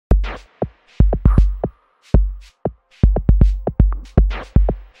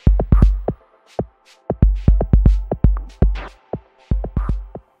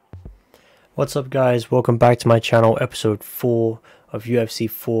What's up guys, welcome back to my channel, episode 4 of UFC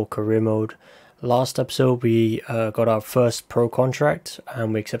 4 career mode. Last episode we got our first pro contract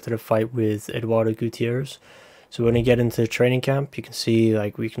and we accepted a fight with Eduardo Gutierrez. So when we get into training camp, you can see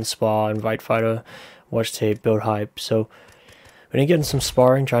like we can spar, invite fighter, watch tape, build hype. So when you get in some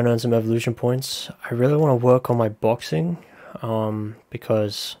sparring, trying to earn some evolution points, I really want to work on my boxing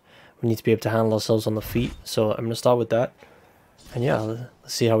because we need to be able to handle ourselves on the feet. So I'm going to start with that. And yeah,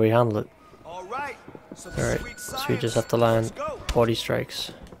 let's see how we handle it. Alright, so we just have to land body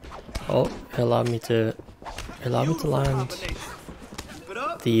strikes. Oh, it allowed me to land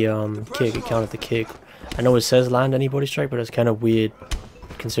the kick. It counted the kick. I know it says land any body strike, but it's kind of weird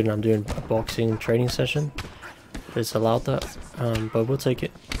considering I'm doing a boxing training session. It's allowed that, but we'll take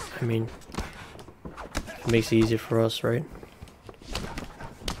it. I mean, it makes it easier for us, right?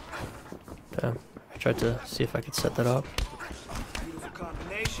 Damn, I tried to see if I could set that up.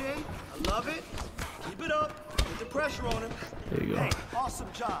 Love it. Keep it up. Put the pressure on him. There you go. Awesome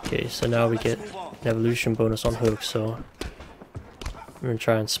job. Okay, so now we get an evolution bonus on hooks, so I'm gonna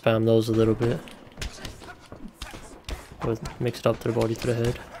try and spam those a little bit. Mix it up to the body, to the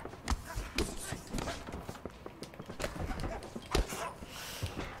head.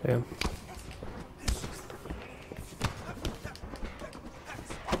 Yeah.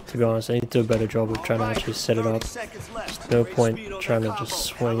 To be honest, I need to do a better job of trying to actually set it up. There's no point trying to just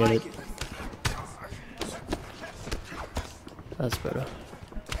swing at it. That's better.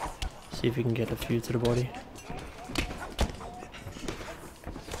 See if we can get a few to the body.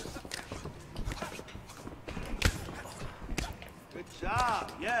 Good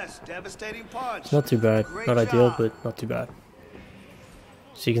job. Yes, devastating punch. It's not too bad. Not ideal, but not too bad.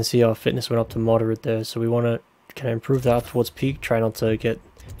 So you can see our fitness went up to moderate there. So we want to kind of improve that towards peak. Try not to get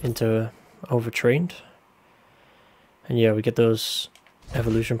into overtrained. And yeah, we get those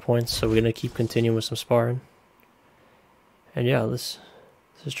evolution points. So we're going to keep continuing with some sparring. And yeah, let's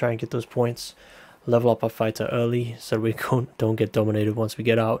just try and get those points, level up our fighter early so we don't get dominated once we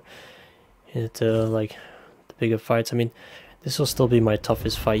get out into like the bigger fights. I mean, this will still be my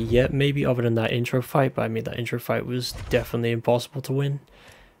toughest fight yet, maybe other than that intro fight, but I mean that intro fight was definitely impossible to win.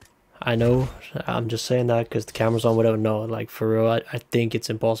 I know, I'm just saying that because the camera's on, whatever. No, like for real, I think it's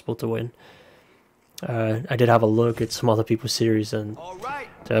impossible to win. I did have a look at some other people's series and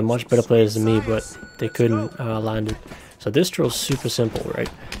they're much better players than me, but they couldn't land it. So this drill's super simple, right?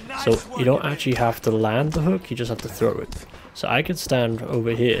 So you don't actually have to land the hook, you just have to throw it. So I could stand over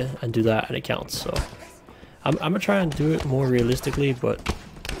here and do that and it counts. So I'm gonna try and do it more realistically, but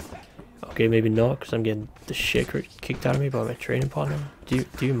okay, maybe not because I'm getting the shit kicked out of me by my training partner. Do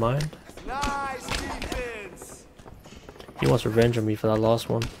you mind? Nice defense. He wants revenge on me for that last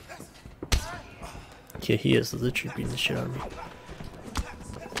one. Yeah, he is literally beating the shit out of me.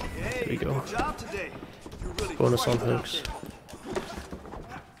 There we go. Bonus on hooks.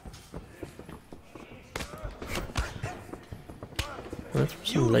 I'm gonna throw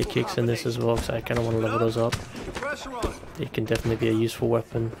some leg kicks in this as well because I kind of want to level those up. They can definitely be a useful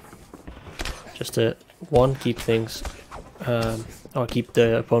weapon. Just to, one, keep things, or keep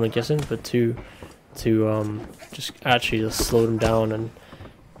the opponent guessing, but two, to just actually just slow them down and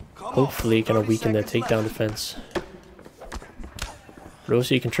hopefully kind of weaken their takedown defense. But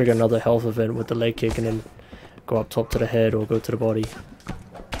also you can trigger another health event with the leg kick and then go up top to the head or go to the body.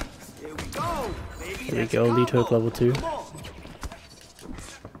 There we go, lead hook level 2.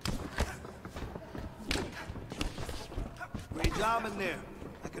 Great job in there.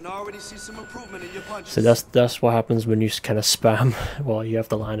 I can already see some improvement in your punches. So that's what happens when you kind of spam. Well, you have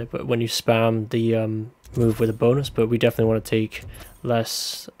to line it, but when you spam the move with a bonus. But we definitely want to take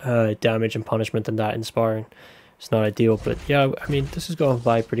less damage and punishment than that in sparring. It's not ideal, but yeah, I mean this is going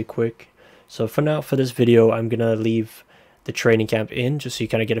by pretty quick. So for now, for this video, I'm gonna leave the training camp in just so you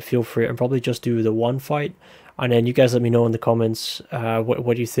kind of get a feel for it and probably just do the one fight. And then you guys let me know in the comments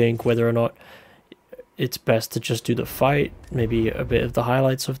what you think, whether or not it's best to just do the fight, maybe a bit of the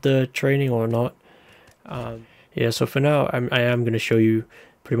highlights of the training or not. Yeah, so for now, I am going to show you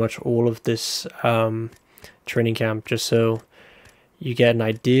pretty much all of this training camp just so you get an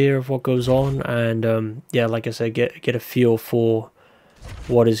idea of what goes on. And yeah, like I said, get a feel for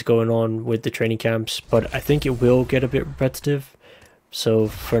what is going on with the training camps. But I think it will get a bit repetitive. So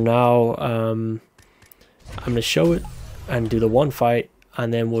for now, I'm going to show it and do the one fight,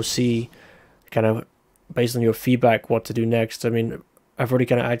 and then we'll see kind of based on your feedback what to do next. I mean, I've already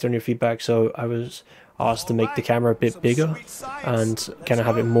kind of acted on your feedback, so I was asked to make the camera a bit bigger and kind of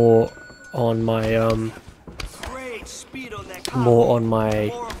have it more on my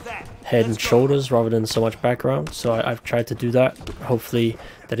head and shoulders rather than so much background. So I've tried to do that. hopefully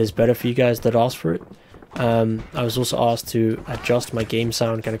that is better for you guys that asked for it. I was also asked to adjust my game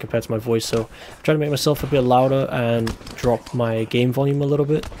sound kind of compared to my voice, so I'm trying to make myself a bit louder and drop my game volume a little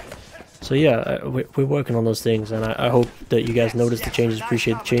bit. So yeah, we're working on those things, and I hope that you guys notice the changes,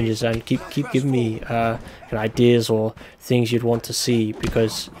 appreciate the changes, and keep giving me kind of ideas or things you'd want to see,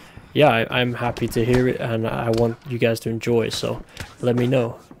 because yeah, I'm happy to hear it, and I want you guys to enjoy, so let me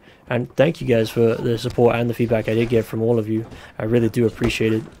know. And thank you guys for the support and the feedback I did get from all of you. I really do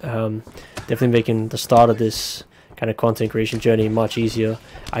appreciate it. Definitely making the start of this kind of content creation journey much easier.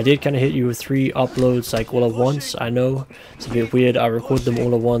 I did kind of hit you with 3 uploads like all at once. I know it's a bit weird. I record them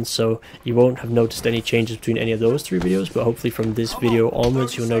all at once, so you won't have noticed any changes between any of those 3 videos, but hopefully from this video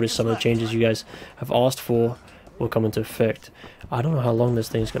onwards you'll notice some of the changes you guys have asked for will come into effect. I don't know how long this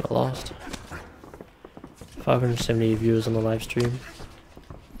thing's gonna last. 570 viewers on the live stream.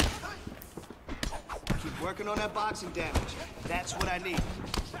 Keep working on that boxing damage. That's what I need.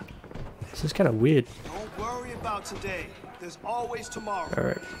 This is kind of weird. Don't worry about today. There's always tomorrow.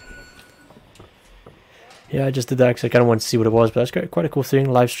 Alright. Yeah, I just did that because I kind of wanted to see what it was, but that's quite a cool thing.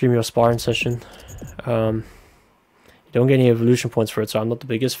 Live stream your sparring session. You don't get any evolution points for it, so I'm not the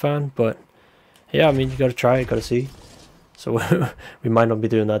biggest fan, but yeah, I mean, you gotta try it, gotta see. So we might not be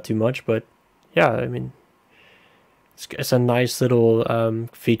doing that too much, but yeah, I mean, it's a nice little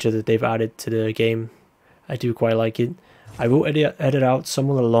feature that they've added to the game. I do quite like it. I will edit out some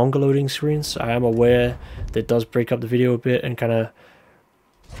of the longer loading screens. I am aware that it does break up the video a bit and kind of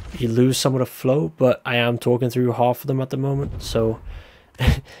you lose some of the flow, but I am talking through half of them at the moment, so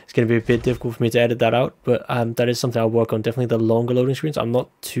it's going to be a bit difficult for me to edit that out, but that is something I'll work on. Definitely the longer loading screens. I'm not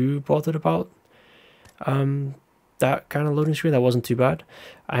too bothered about that kind of loading screen. That wasn't too bad.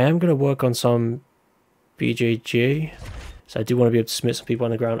 I am going to work on some BJJ. So I do want to be able to submit some people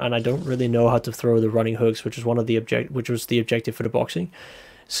on the ground, and I don't really know how to throw the running hooks, which is which was the objective for the boxing.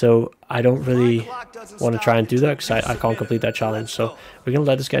 So I don't really want to try and do that because I can't complete that challenge. So we're gonna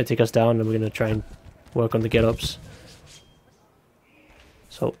let this guy take us down, and we're gonna try and work on the get-ups.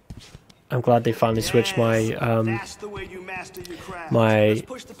 So I'm glad they finally switched my my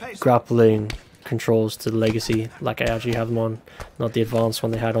grappling controls to the legacy, like I actually have them on, not the advanced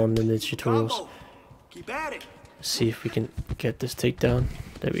one they had on in the tutorials. Keep at it. See if we can get this takedown.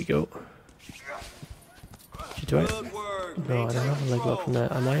 There we go. Do I? No, I don't have a leg lock from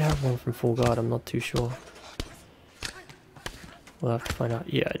that. I might have one from full guard. I'm not too sure. We'll have to find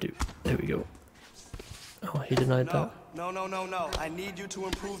out. Yeah, I do. There we go. Oh, he denied that. No. I need you to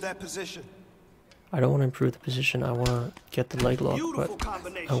improve that position. I don't want to improve the position. I want to get the leg lock, but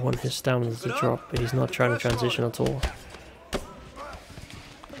I want his stamina to drop. But he's not trying to transition at all.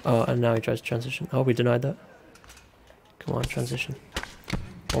 Oh, and now he tries to transition. Oh, we denied that. Come on, transition.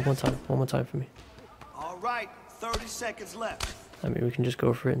 One more time for me. All right, 30 seconds left. I mean, we can just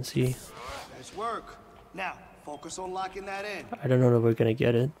go for it and see. Nice work. Now, focus on locking that in. I don't know that we're gonna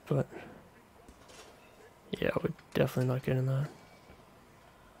get it, but yeah, we're definitely not getting that.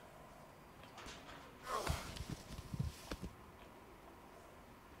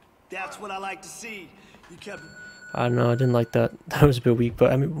 That's what I like to see. You kept... I don't know, I didn't like that. That was a bit weak,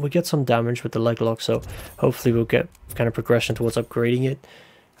 but I mean, we'll get some damage with the leg lock, so hopefully we'll get kind of progression towards upgrading it.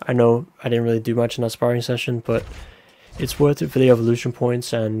 I know I didn't really do much in that sparring session, but it's worth it for the evolution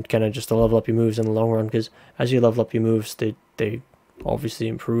points and kind of just to level up your moves in the long run, because as you level up your moves, they obviously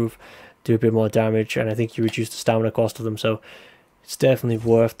improve, do a bit more damage, and I think you reduce the stamina cost of them, so it's definitely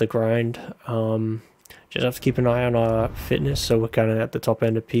worth the grind. Just have to keep an eye on our fitness, so we're kind of at the top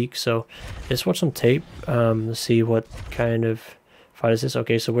end of peak. So let's watch some tape to see what kind of fight is this.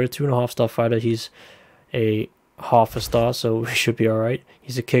 Okay, so we're a 2.5-star fighter. He's a half a star, so we should be alright.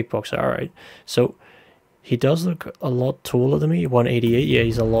 He's a kickboxer, alright. So he does look a lot taller than me. 188, yeah,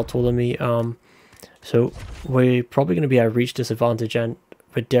 he's a lot taller than me. So we're probably going to be at reach disadvantage, and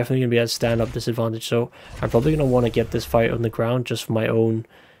we're definitely going to be at stand-up disadvantage. So I'm probably going to want to get this fight on the ground just for my own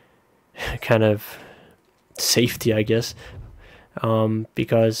kind of safety, I guess,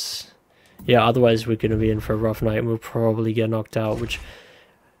 because yeah, otherwise we're going to be in for a rough night and we'll probably get knocked out, which,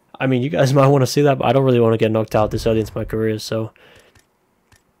 I mean, you guys might want to see that, but I don't really want to get knocked out this early into my career, so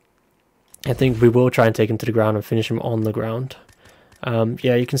I think we will try and take him to the ground and finish him on the ground.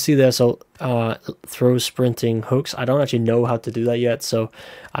 Yeah, you can see there, so throw sprinting hooks. I don't actually know how to do that yet, so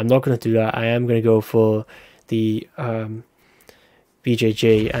I'm not going to do that. I am going to go for the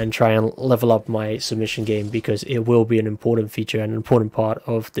BJJ and try and level up my submission game, because it will be an important feature and an important part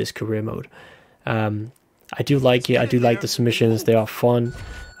of this career mode. I do like it. I do like the submissions. They are fun.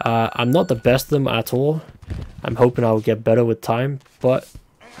 I'm not the best of them at all. I'm hoping I'll get better with time, but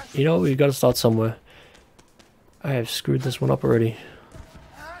you know, we've got to start somewhere. I have screwed this one up already.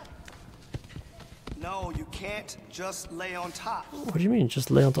 No, you can't just lay on top. What do you mean,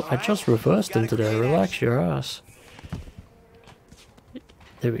 just lay on top? I just reversed into there. Relax your ass.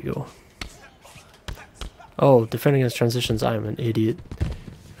 There we go. Oh, defending against transitions, I am an idiot.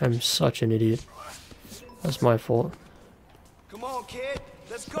 I'm such an idiot. That's my fault. Come on, kid.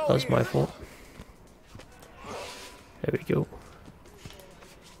 Let's go. That's my fault. There we go.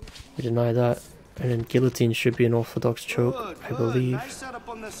 We deny that. And then guillotine should be an orthodox choke, I believe. Nice setup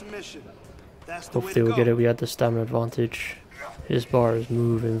on the submission. That's the Hopefully we'll get it. We had the stamina advantage. His bar is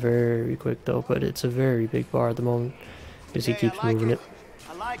moving very quick though, but it's a very big bar at the moment because he keeps moving it.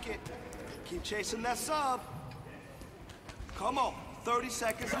 I like it. Keep chasing that sub. Come on, 30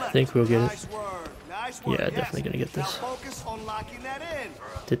 seconds left. I think we'll get it. Nice work. Yeah, definitely gonna get this. Now focus on locking that in.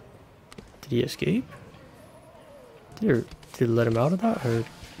 Did he escape? Did it let him out of that? Or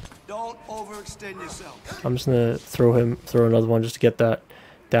don't overextend yourself. I'm just gonna throw another one just to get that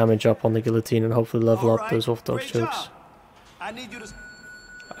damage up on the guillotine and hopefully level up those orthodox chokes. I need you to...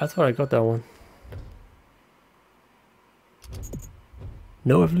 I thought I got that one.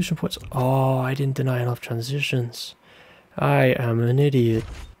 No evolution points. Oh, I didn't deny enough transitions. I am an idiot.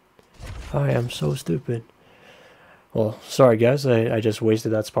 I am so stupid. Well, sorry guys, I just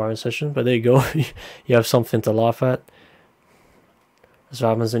wasted that sparring session, but there you go. You have something to laugh at. That's what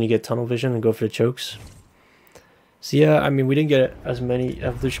happens when you get tunnel vision and go for the chokes. So yeah, I mean, we didn't get as many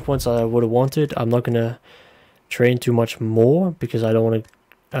evolution points as I would have wanted. I'm not going to train too much more because I don't want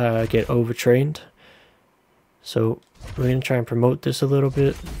to get overtrained. So we're going to try and promote this a little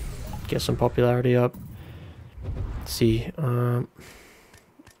bit, get some popularity up. Let's see, I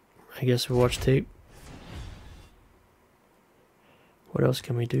guess we watch tape. What else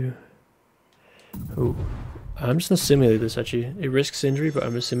can we do? Oh, I'm just going to simulate this actually. It risks injury, but I'm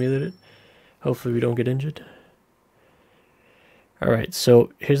going to simulate it. Hopefully we don't get injured. Alright,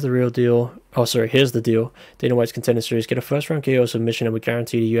 so here's the real deal. Oh, sorry, here's the deal. Dana White's Contender Series. Get a first round KO submission and we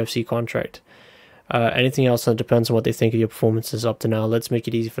guarantee the UFC contract. Anything else that depends on what they think of your performances up to now. Let's make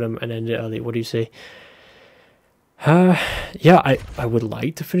it easy for them and end it early. What do you say? Yeah, I would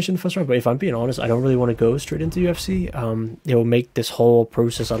like to finish in the first round, but if I'm being honest, I don't really want to go straight into UFC. It will make this whole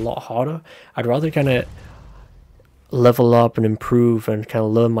process a lot harder. I'd rather kind of level up and improve and kind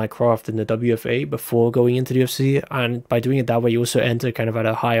of learn my craft in the WFA before going into the UFC, and by doing it that way you also enter kind of at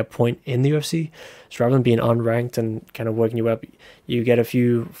a higher point in the UFC. So rather than being unranked and kind of working your way up, you get a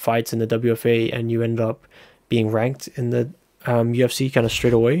few fights in the WFA and you end up being ranked in the UFC kind of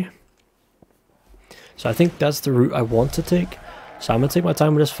straight away. So I think that's the route I want to take. So I'm going to take my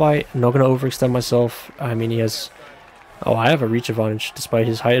time with this fight. I'm not going to overextend myself. I mean, he has... Oh, I have a reach advantage despite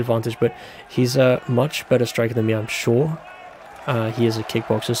his height advantage, but he's a much better striker than me, I'm sure. He is a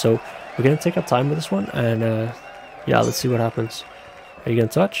kickboxer, so we're going to take our time with this one, and yeah, let's see what happens. Are you going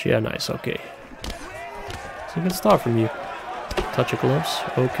to touch? Yeah, nice, okay. It's a good start from you. Touch your gloves,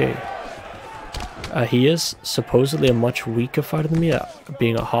 okay. He is supposedly a much weaker fighter than me,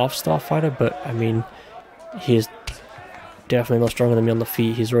 being a half-star fighter, but I mean, he is definitely not stronger than me on the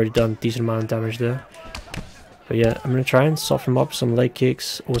feet. He's already done a decent amount of damage there. But yeah, I'm going to try and soften him up some leg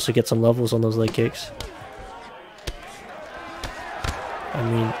kicks, also get some levels on those leg kicks. I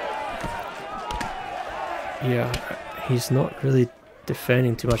mean, yeah, he's not really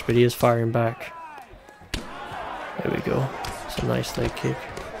defending too much, but he is firing back. There we go. It's a nice leg kick.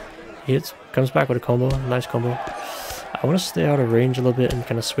 He comes back with a combo, nice combo. I want to stay out of range a little bit and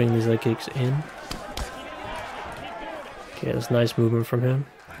kind of swing these leg kicks in. Okay, that's nice movement from him.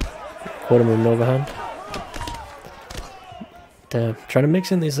 Caught him with an overhand. Damn, trying to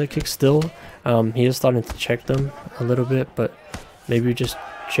mix in these leg kicks still. He is starting to check them a little bit, but maybe just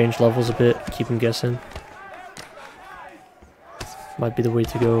change levels a bit, keep him guessing. Might be the way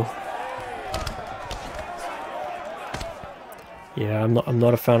to go. Yeah, I'm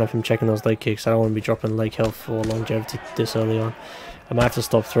not a fan of him checking those leg kicks. I don't want to be dropping leg health for longevity this early on. I might have to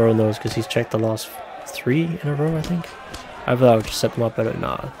stop throwing those because he's checked the last 3 in a row, I think. Either I would just set them up better.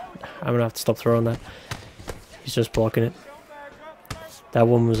 Nah, I'm gonna have to stop throwing that. He's just blocking it. That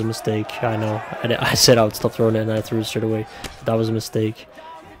one was a mistake, I know. I said I would stop throwing it and I threw it straight away. But that was a mistake.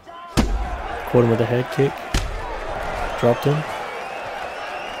 Caught him with a head kick. Dropped him.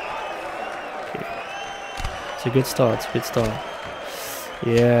 Okay. It's a good start, it's a good start.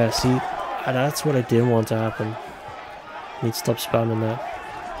 Yeah, see, that's what I didn't want to happen. Need to stop spamming that.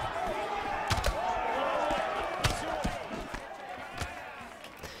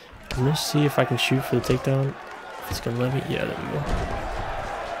 I'm gonna see if I can shoot for the takedown. If it's gonna let me. Yeah, there we go.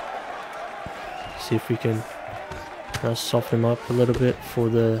 See if we can soften him up a little bit for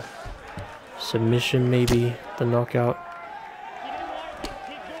the submission, maybe. the knockout.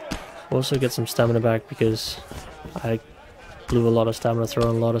 Also get some stamina back because I blew a lot of stamina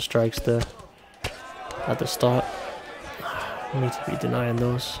throwing a lot of strikes there at the start. I need to be denying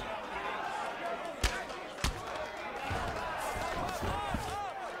those.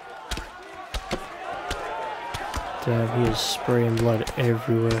 Damn, he is spraying blood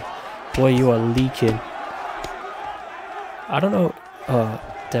everywhere. Boy, you are leaking. I don't know.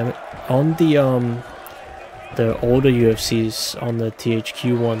 Damn it. On the older UFCs, on the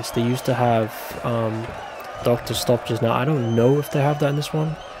THQ ones, they used to have doctor stoppages. Now I don't know if they have that in this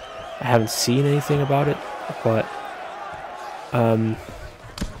one. I haven't seen anything about it, but I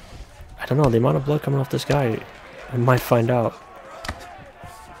don't know, the amount of blood coming off this guy, I might find out.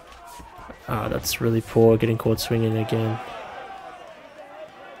 Ah, that's really poor, getting caught swinging again.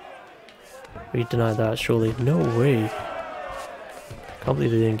 We denied that, surely. No way. Can't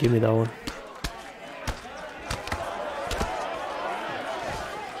believe they didn't give me that one.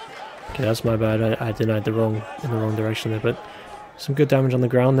 Okay, that's my bad. I denied in the wrong direction there, but some good damage on the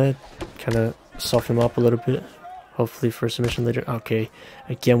ground there. Kind of soften him up a little bit. Hopefully for a submission later. Okay,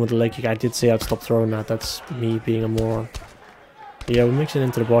 again with the leg kick. I did say I'd stop throwing that. That's me being a moron. But yeah, we're mixing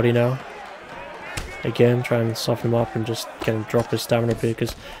into the body now. Again, try and soften him up and just kind of drop his stamina a bit,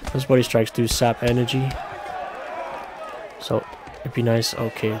 because those body strikes do sap energy. So it'd be nice.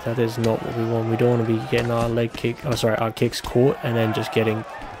 Okay, that is not what we want. We don't want to be getting our leg kick. Oh, sorry, our kicks caught and then just getting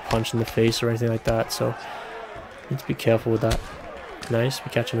punched in the face or anything like that. So need to be careful with that. Nice, we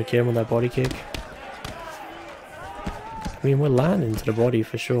catch him again with that body kick. I mean, we're landing to the body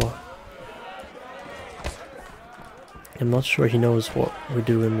for sure. I'm not sure he knows what we're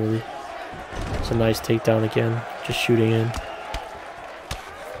doing really. It's a nice takedown again, just shooting in.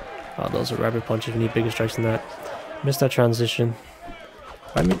 Oh, those are rabbit punches. We need bigger strikes than that. Missed that transition.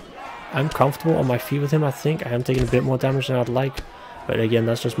 I mean, I'm comfortable on my feet with him, I think. I am taking a bit more damage than I'd like. But again,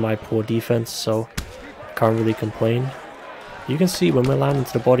 that's just my poor defense, so I can't really complain. You can see when we're landing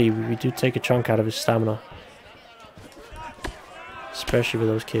to the body, we do take a chunk out of his stamina. Especially with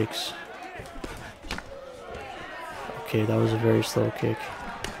those kicks. Okay, that was a very slow kick.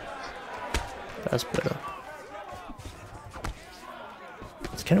 That's better.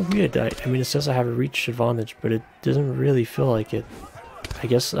 It's kind of weird. I mean, it says I have a reach advantage, but it doesn't really feel like it. I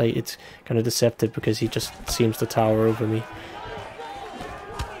guess it's kind of deceptive because he just seems to tower over me.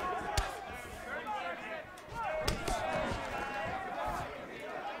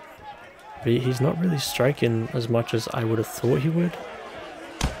 But he's not really striking as much as I would have thought he would.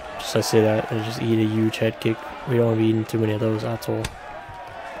 Just I say that and just eat a huge head kick. We don't want to be eating too many of those at all.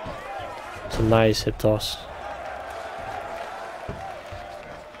 It's a nice hip toss.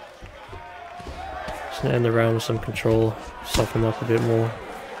 Just gonna end the round with some control, soften up a bit more,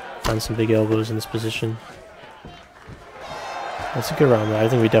 and some big elbows in this position. That's a good round, though. I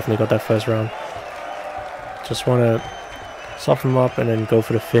think we definitely got that first round. Just want to soften him up and then go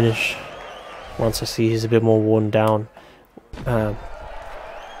for the finish once I see he's a bit more worn down.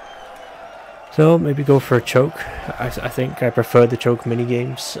 So maybe go for a choke. I think I prefer the choke mini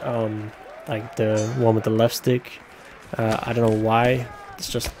games, like the one with the left stick. I don't know why. It's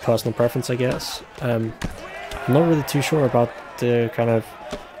just personal preference, I guess. I'm not really too sure about the kind of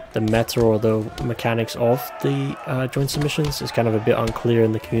the meta or the mechanics of the joint submissions. It's kind of a bit unclear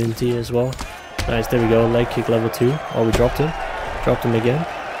in the community as well. Nice, there we go. Leg kick level 2. Oh, we dropped him. Dropped him again.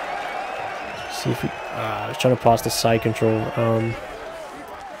 See if we. I was trying to pass the side control.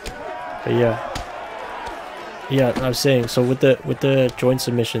 But yeah, I was saying, so with the joint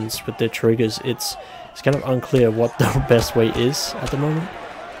submissions, with the triggers, it's kind of unclear what the best way is at the moment.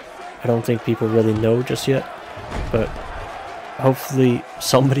 I don't think people really know just yet, but hopefully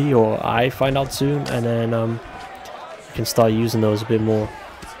somebody or I find out soon, and then we can start using those a bit more.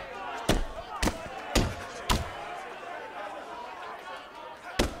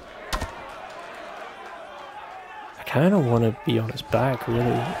 I kind of want to be on his back,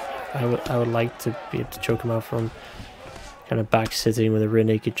 really. I would like to be able to choke him out from kind of back sitting with a rear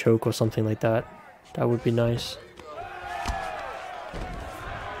naked choke or something like that. That would be nice.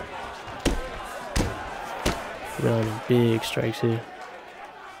 Really big strikes here.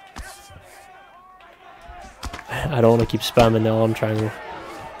 I don't want to keep spamming the arm triangle.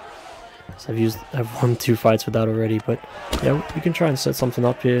 So I've won 2 fights with that already, but yeah, we can try and set something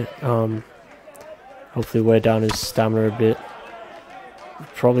up here. Hopefully wear down his stamina a bit.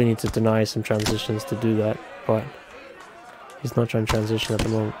 Probably need to deny some transitions to do that, but he's not trying to transition at the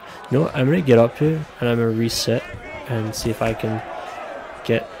moment. You know what, I'm going to get up here and I'm going to reset and see if I can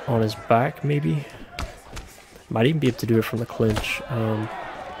get on his back maybe. Might even be able to do it from the clinch.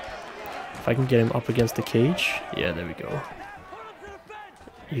 If I can get him up against the cage. Yeah, there we go.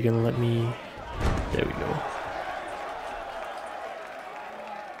 You're gonna let me... There we go.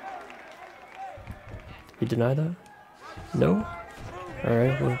 Did we deny that? No?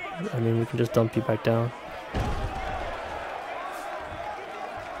 Alright, well, I mean, we can just dump you back down.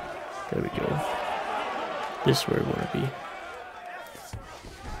 There we go. This is where we want to be.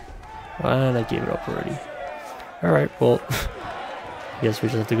 And I gave it up already. Alright, well, I guess we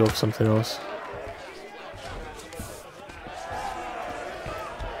just have to go for something else.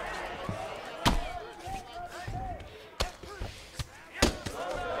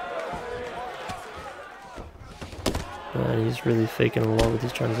 Man, he's really faking along with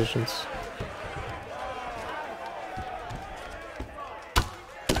these transitions.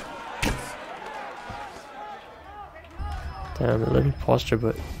 Damn, it let me posture,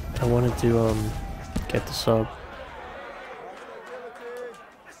 but I wanted to get the sub.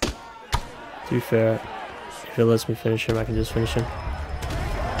 To be fair, if it lets me finish him, I can just finish him.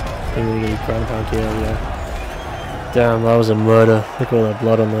 I'm gonna get ground pound KO, yeah. Damn, that was a murder. Look at all that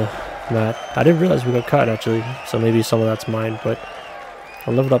blood on the mat. I didn't realize we got cut actually, so maybe some of that's mine, but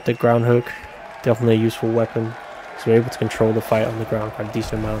I leveled up the ground hook. Definitely a useful weapon. So we're able to control the fight on the ground quite a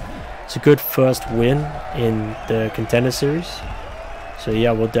decent amount. It's a good first win in the Contender Series. So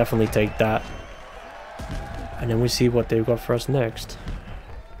yeah, we'll definitely take that. And then we see what they've got for us next.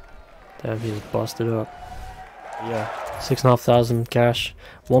 Damn, he's busted up. Yeah, 6,500 cash,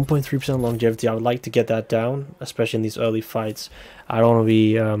 1.3% longevity. I would like to get that down, especially in these early fights. I don't want to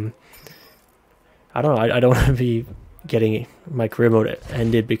be, I don't want to be getting my career mode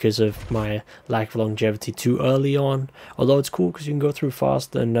ended because of my lack of longevity too early on. Although it's cool because you can go through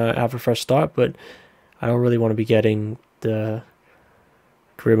fast and have a fresh start, but I don't really want to be getting the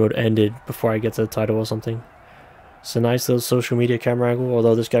career mode ended before I get to the title or something. It's a nice little social media camera angle,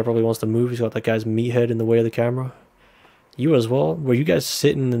 although this guy probably wants to move. He's got that guy's meathead in the way of the camera. You as well? Were you guys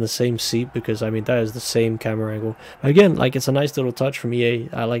sitting in the same seat? Because, I mean, that is the same camera angle. Again, like, it's a nice little touch from EA.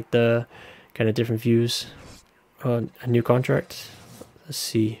 I like the kind of different views. A new contract. Let's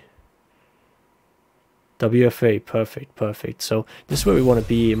see. WFA, perfect, perfect. So this is where we want to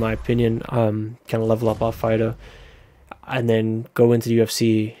be, in my opinion. Kind of level up our fighter, and then go into the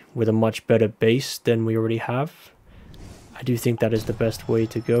UFC with a much better base than we already have. I do think that is the best way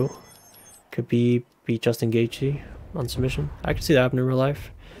to go. Could be beat Justin Gaethje on submission. I could see that happen in real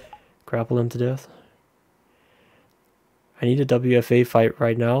life. Grapple him to death. I need a WFA fight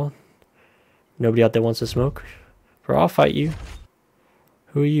right now. Nobody out there wants to smoke. Bro, I'll fight you.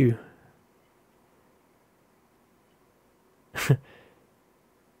 Who are you?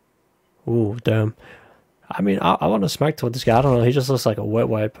 Ooh, damn. I mean, I want to smack toward this guy. I don't know. He just looks like a wet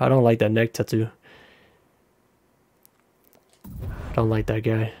wipe. I don't like that neck tattoo. I don't like that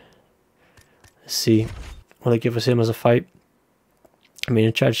guy. Let's see. Will they give us him as a fight? I mean,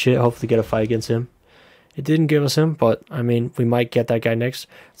 in chat shit, hopefully get a fight against him. It didn't give us him, but I mean, we might get that guy next.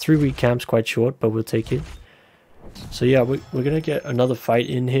 3-week camp's quite short, but we'll take it. So yeah, we're gonna get another fight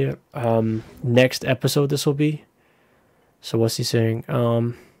in here. Next episode this will be. So what's he saying?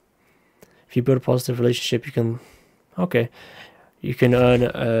 If you build a positive relationship, you can... Okay. You can earn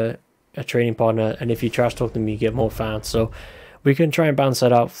a training partner, and if you trash talk them, you get more fans. So we can try and balance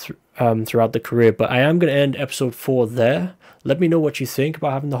that out throughout the career. But I am going to end episode 4 there. Let me know what you think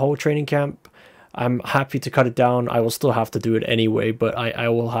about having the whole training camp. I'm happy to cut it down. I will still have to do it anyway, but I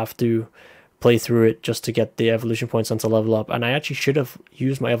will have to play through it just to get the evolution points and to level up. And I actually should have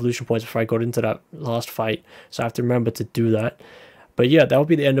used my evolution points before I got into that last fight, so I have to remember to do that. But yeah, that will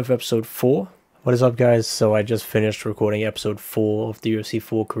be the end of episode 4. What is up, guys? So I just finished recording episode 4 of the UFC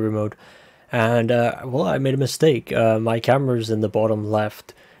 4 career mode, and well, I made a mistake. My camera's in the bottom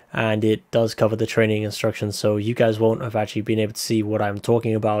left, and it does cover the training instructions, so you guys won't have actually been able to see what I'm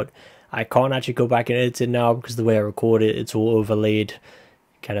talking about. I can't actually go back and edit it now because the way I record it, it's all overlaid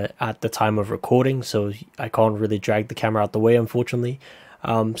kind of at the time of recording, so I can't really drag the camera out the way, unfortunately.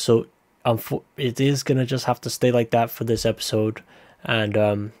 So it is gonna just have to stay like that for this episode,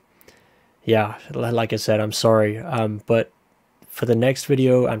 and yeah, like I said, I'm sorry, but for the next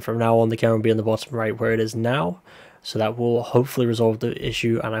video and from now on, the camera will be on the bottom right where it is now, so that will hopefully resolve the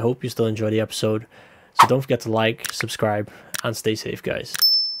issue, and I hope you still enjoy the episode. So don't forget to like, subscribe, and stay safe, guys.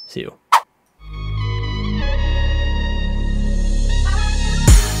 See you.